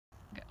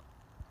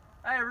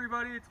Hi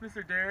everybody, it's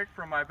Mr. Derek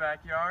from my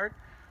backyard.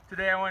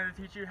 Today I wanted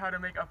to teach you how to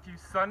make a few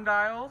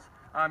sundials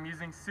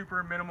using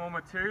super minimal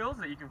materials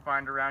that you can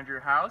find around your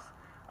house.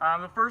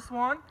 The first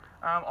one,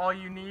 all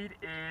you need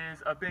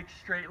is a big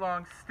straight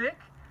long stick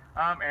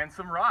and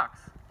some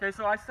rocks. Okay,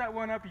 so I set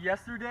one up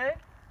yesterday.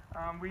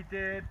 We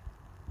did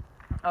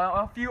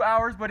a few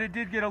hours, but it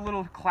did get a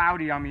little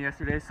cloudy on me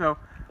yesterday, so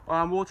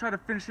we'll try to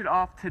finish it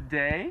off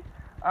today.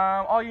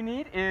 All you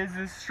need is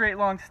this straight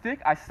long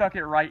stick. I stuck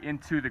it right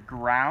into the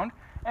ground,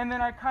 and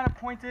then I kind of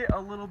point it a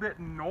little bit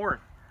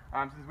north.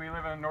 Since we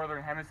live in the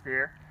northern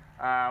hemisphere,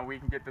 we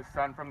can get the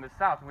sun from the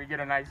south, and we get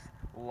a nice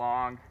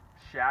long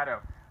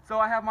shadow. So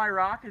I have my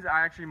rock,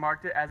 I actually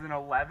marked it as an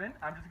 11.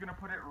 I'm just gonna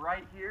put it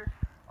right here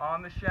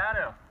on the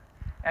shadow.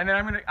 And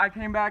then I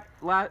came back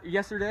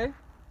yesterday.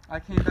 I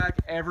came back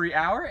every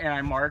hour and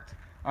I marked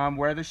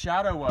where the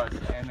shadow was,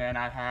 and then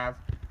I have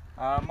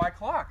my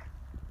clock.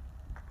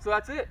 So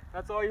that's it.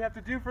 That's all you have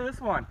to do for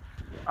this one.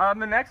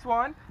 The next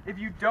one, if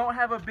you don't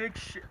have a big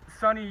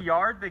sunny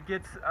yard that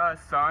gets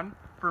sun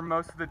for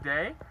most of the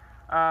day,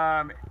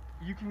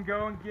 you can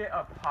go and get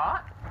a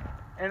pot.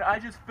 And I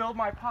just filled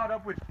my pot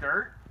up with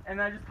dirt, and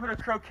I just put a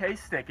croquet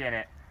stick in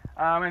it.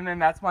 And then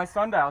that's my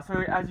sundial. So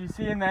as you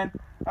see, and then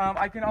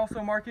I can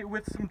also mark it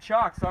with some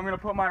chalk. So I'm going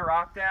to put my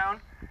rock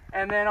down,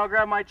 and then I'll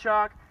grab my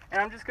chalk, and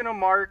I'm just going to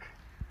mark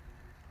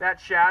that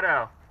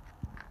shadow.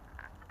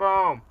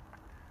 Boom.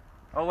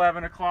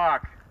 11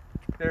 o'clock.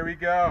 There we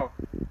go.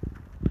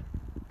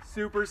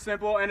 Super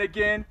simple. And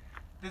again,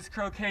 this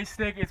croquet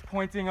stick is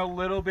pointing a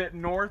little bit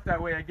north.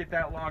 That way I get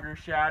that longer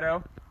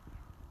shadow.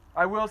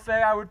 I will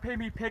say I would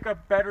maybe pick a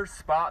better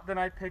spot than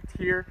I picked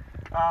here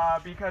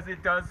because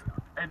it does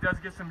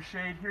get some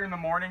shade here in the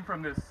morning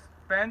from this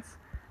fence,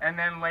 and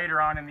then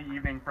later on in the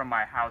evening from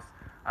my house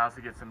I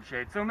also get some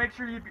shade. So make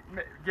sure you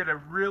get a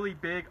really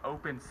big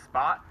open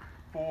spot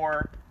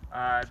for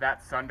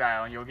that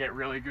sundial, and you'll get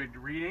really good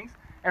readings.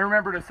 And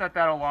remember to set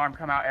that alarm,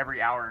 come out every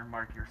hour and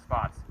mark your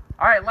spots.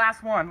 All right,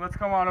 last one. Let's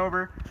come on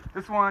over.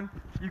 This one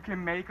you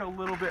can make a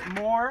little bit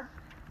more.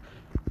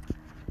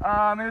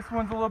 This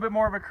one's a little bit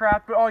more of a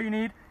craft, but all you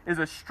need is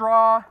a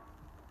straw,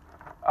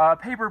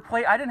 paper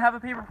plate. I didn't have a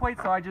paper plate,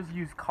 so I just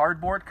used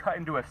cardboard cut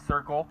into a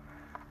circle,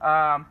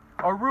 a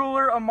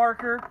ruler, a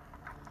marker,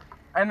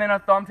 and then a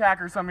thumbtack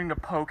or something to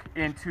poke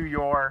into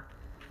your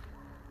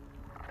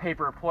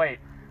paper plate.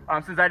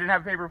 Since I didn't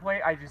have a paper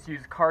plate, I just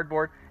used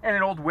cardboard and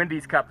an old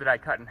Wendy's cup that I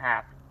cut in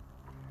half.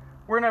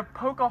 We're going to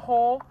poke a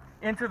hole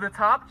into the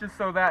top just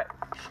so that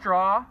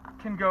straw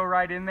can go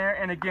right in there,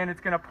 and again it's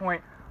going to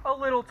point a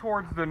little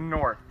towards the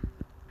north.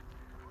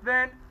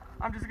 Then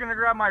I'm just going to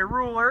grab my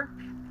ruler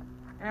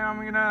and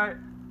I'm going to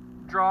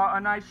draw a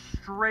nice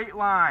straight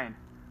line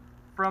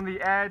from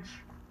the edge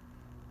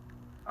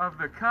of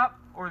the cup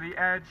or the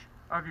edge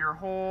of your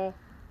hole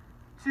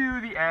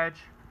to the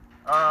edge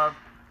of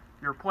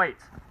your plate.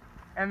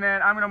 And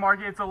then I'm going to mark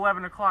it, it's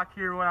 11 o'clock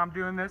here when I'm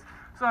doing this,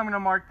 so I'm going to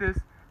mark this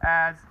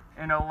as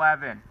an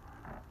 11.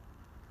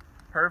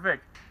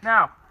 Perfect.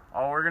 Now,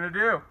 all we're going to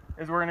do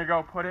is we're going to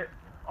go put it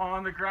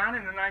on the ground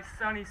in a nice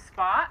sunny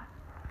spot.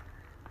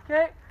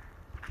 Okay?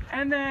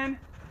 And then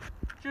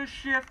just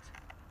shift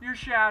your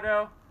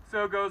shadow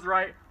so it goes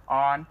right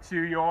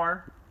onto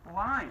your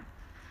line.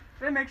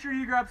 Then make sure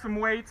you grab some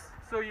weights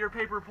so your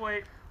paper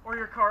plate or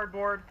your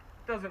cardboard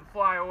doesn't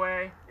fly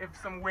away if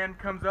some wind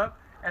comes up.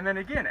 And then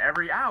again,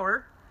 every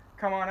hour,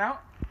 come on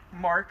out,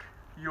 mark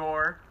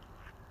your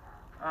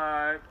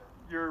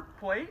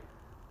plate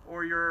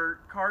or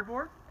your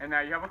cardboard, and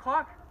now you have a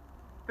clock.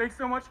 Thanks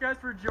so much, guys,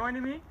 for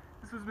joining me.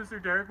 This was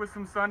Mr. Derek with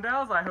some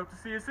sundials. I hope to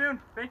see you soon.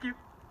 Thank you.